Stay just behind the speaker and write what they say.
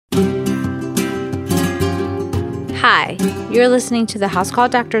Hi, you're listening to the House Call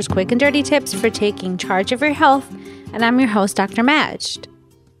Doctor's Quick and Dirty Tips for taking charge of your health, and I'm your host, Dr. Majd.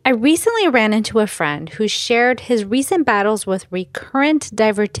 I recently ran into a friend who shared his recent battles with recurrent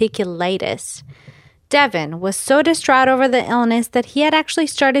diverticulitis. Devin was so distraught over the illness that he had actually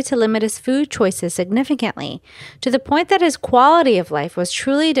started to limit his food choices significantly, to the point that his quality of life was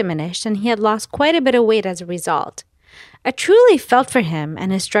truly diminished and he had lost quite a bit of weight as a result. I truly felt for him,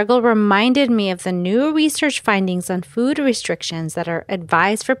 and his struggle reminded me of the new research findings on food restrictions that are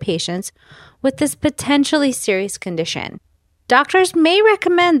advised for patients with this potentially serious condition. Doctors may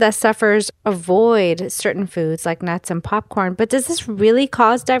recommend that sufferers avoid certain foods like nuts and popcorn, but does this really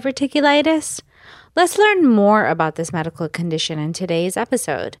cause diverticulitis? Let's learn more about this medical condition in today's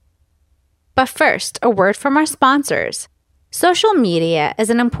episode. But first, a word from our sponsors. Social media is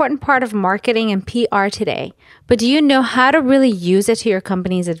an important part of marketing and PR today, but do you know how to really use it to your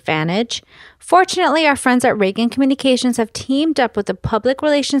company's advantage? Fortunately, our friends at Reagan Communications have teamed up with the Public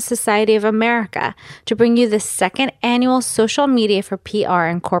Relations Society of America to bring you the second annual Social Media for PR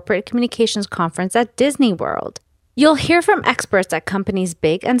and Corporate Communications Conference at Disney World. You'll hear from experts at companies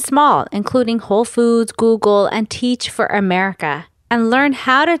big and small, including Whole Foods, Google, and Teach for America, and learn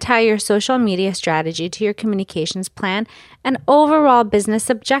how to tie your social media strategy to your communications plan and overall business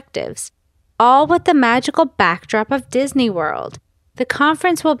objectives, all with the magical backdrop of Disney World. The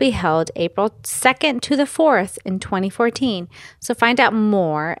conference will be held April 2nd to the 4th in 2014, so find out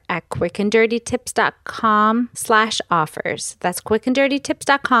more at quickanddirtytips.com/offers. That's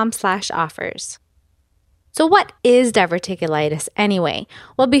quickanddirtytips.com/offers. So what is diverticulitis anyway?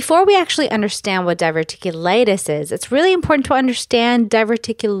 Well, before we actually understand what diverticulitis is, it's really important to understand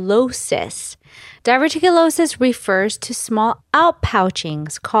diverticulosis. Diverticulosis refers to small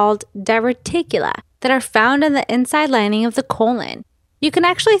outpouchings called diverticula that are found in the inside lining of the colon. You can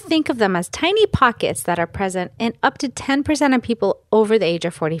actually think of them as tiny pockets that are present in up to 10% of people over the age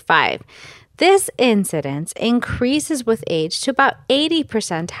of 45. This incidence increases with age to about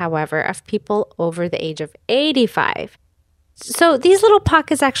 80%, however, of people over the age of 85. So these little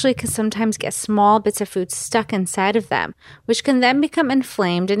pockets actually can sometimes get small bits of food stuck inside of them, which can then become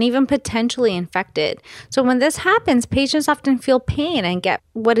inflamed and even potentially infected. So when this happens, patients often feel pain and get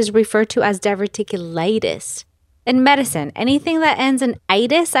what is referred to as diverticulitis. In medicine, anything that ends in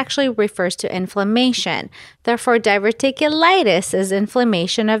itis actually refers to inflammation. Therefore, diverticulitis is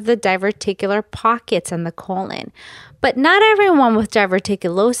inflammation of the diverticular pockets in the colon. But not everyone with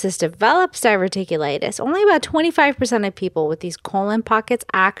diverticulosis develops diverticulitis. Only about 25% of people with these colon pockets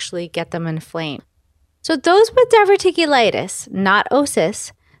actually get them inflamed. So those with diverticulitis, not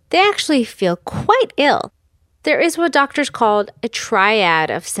osis, they actually feel quite ill. There is what doctors call a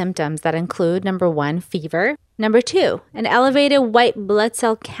triad of symptoms that include, number 1, fever, number 2, an elevated white blood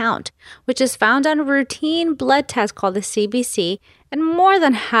cell count, which is found on a routine blood test called the CBC, and more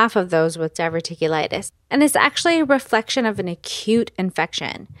than half of those with diverticulitis, and it's actually a reflection of an acute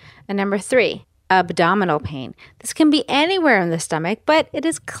infection. And number 3, abdominal pain. This can be anywhere in the stomach, but it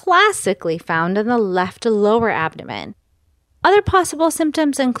is classically found in the left lower abdomen. Other possible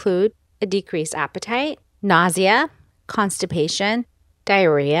symptoms include a decreased appetite, nausea, constipation,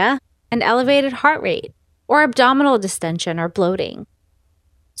 diarrhea, and elevated heart rate, or abdominal distension or bloating.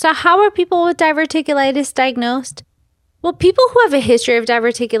 So how are people with diverticulitis diagnosed? Well, people who have a history of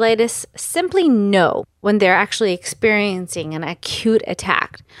diverticulitis simply know when they're actually experiencing an acute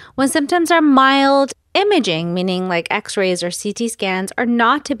attack. When symptoms are mild, imaging, meaning like x-rays or CT scans, are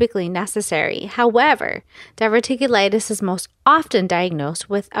not typically necessary. However, diverticulitis is most often diagnosed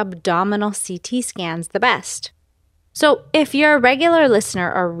with abdominal CT scans the best. So if you're a regular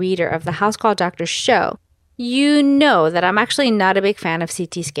listener or reader of the House Call Doctor show, you know that I'm actually not a big fan of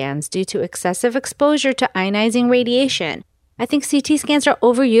CT scans due to excessive exposure to ionizing radiation. I think CT scans are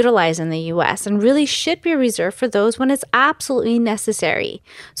overutilized in the US and really should be reserved for those when it's absolutely necessary.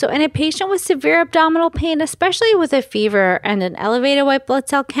 So in a patient with severe abdominal pain, especially with a fever and an elevated white blood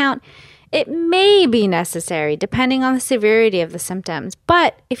cell count, it may be necessary depending on the severity of the symptoms.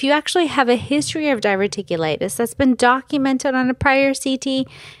 But if you actually have a history of diverticulitis that's been documented on a prior CT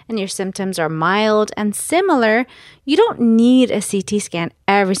and your symptoms are mild and similar, you don't need a CT scan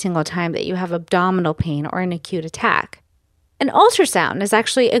every single time that you have abdominal pain or an acute attack. An ultrasound is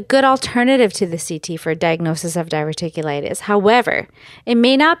actually a good alternative to the CT for diagnosis of diverticulitis. However, it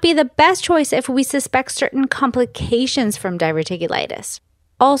may not be the best choice if we suspect certain complications from diverticulitis.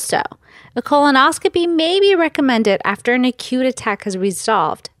 Also, a colonoscopy may be recommended after an acute attack has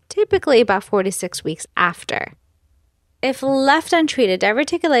resolved, typically about 4 to 6 weeks after. If left untreated,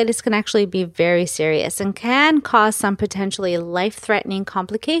 diverticulitis can actually be very serious and can cause some potentially life-threatening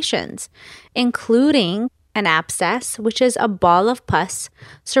complications, including an abscess, which is a ball of pus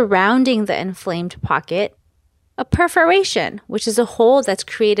surrounding the inflamed pocket, a perforation, which is a hole that's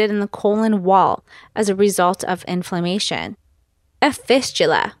created in the colon wall as a result of inflammation, a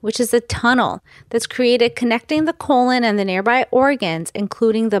fistula, which is a tunnel that's created connecting the colon and the nearby organs,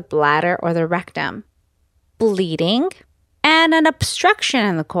 including the bladder or the rectum, bleeding, and an obstruction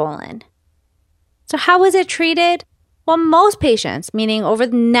in the colon. So how is it treated? Well, most patients, meaning over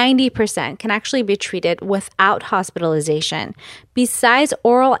 90%, can actually be treated without hospitalization. Besides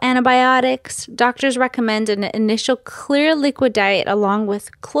oral antibiotics, doctors recommend an initial clear liquid diet along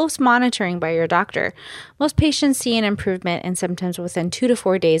with close monitoring by your doctor. Most patients see an improvement in symptoms within 2 to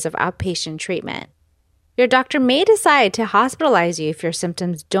 4 days of outpatient treatment. Your doctor may decide to hospitalize you if your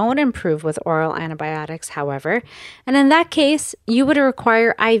symptoms don't improve with oral antibiotics, however, and in that case, you would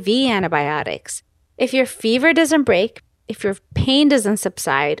require IV antibiotics. If your fever doesn't break, if your pain doesn't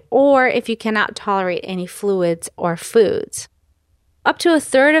subside, or if you cannot tolerate any fluids or foods. Up to a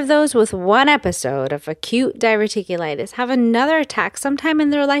third of those with one episode of acute diverticulitis have another attack sometime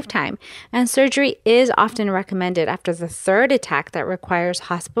in their lifetime, and surgery is often recommended after the third attack that requires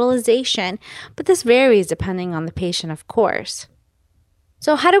hospitalization, but this varies depending on the patient, of course.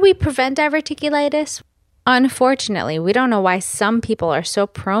 So how do we prevent diverticulitis? Unfortunately, we don't know why some people are so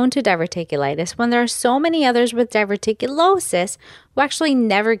prone to diverticulitis when there are so many others with diverticulosis who actually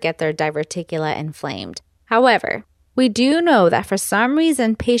never get their diverticula inflamed. However, we do know that for some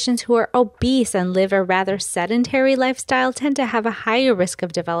reason, patients who are obese and live a rather sedentary lifestyle tend to have a higher risk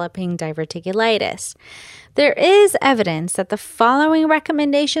of developing diverticulitis. There is evidence that the following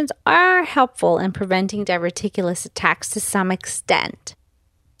recommendations are helpful in preventing diverticulous attacks to some extent.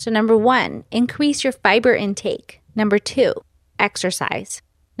 So number 1, increase your fiber intake. Number 2, exercise.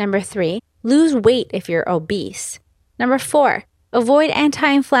 Number 3, lose weight if you're obese. Number 4, avoid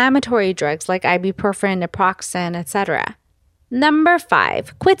anti-inflammatory drugs like ibuprofen, naproxen, etc. Number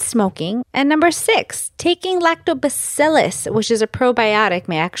 5, quit smoking. And number 6, taking lactobacillus, which is a probiotic,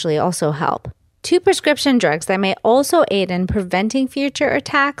 may actually also help. 2 prescription drugs that may also aid in preventing future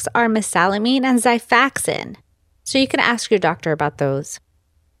attacks are mesalamine and Xifaxan. So you can ask your doctor about those.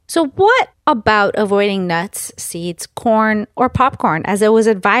 So what about avoiding nuts, seeds, corn, or popcorn? As it was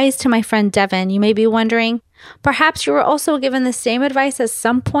advised to my friend Devin, you may be wondering, perhaps you were also given the same advice at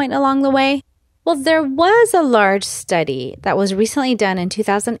some point along the way? Well, there was a large study that was recently done in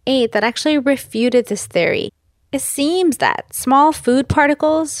 2008 that actually refuted this theory. It seems that small food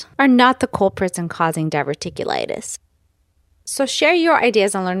particles are not the culprits in causing diverticulitis. So share your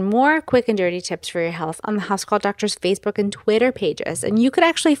ideas and learn more quick and dirty tips for your health on the House Call Doctor's Facebook and Twitter pages. And you could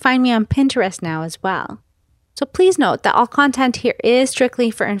actually find me on Pinterest now as well. So please note that all content here is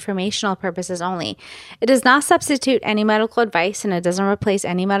strictly for informational purposes only. It does not substitute any medical advice, and it doesn't replace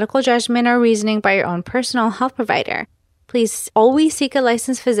any medical judgment or reasoning by your own personal health provider. Please always seek a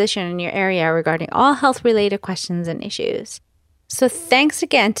licensed physician in your area regarding all health-related questions and issues. So thanks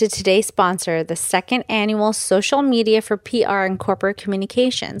again to today's sponsor, the 2nd Annual Social Media for PR and Corporate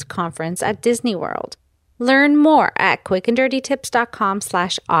Communications Conference at Disney World. Learn more at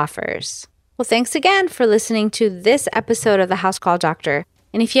quickanddirtytips.com/offers. Well, thanks again for listening to this episode of the House Call Doctor.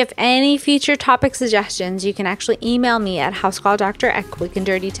 And if you have any future topic suggestions, you can actually email me at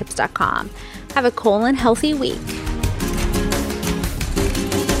housecalldoctor@quickanddirtytips.com. Have a healthy week.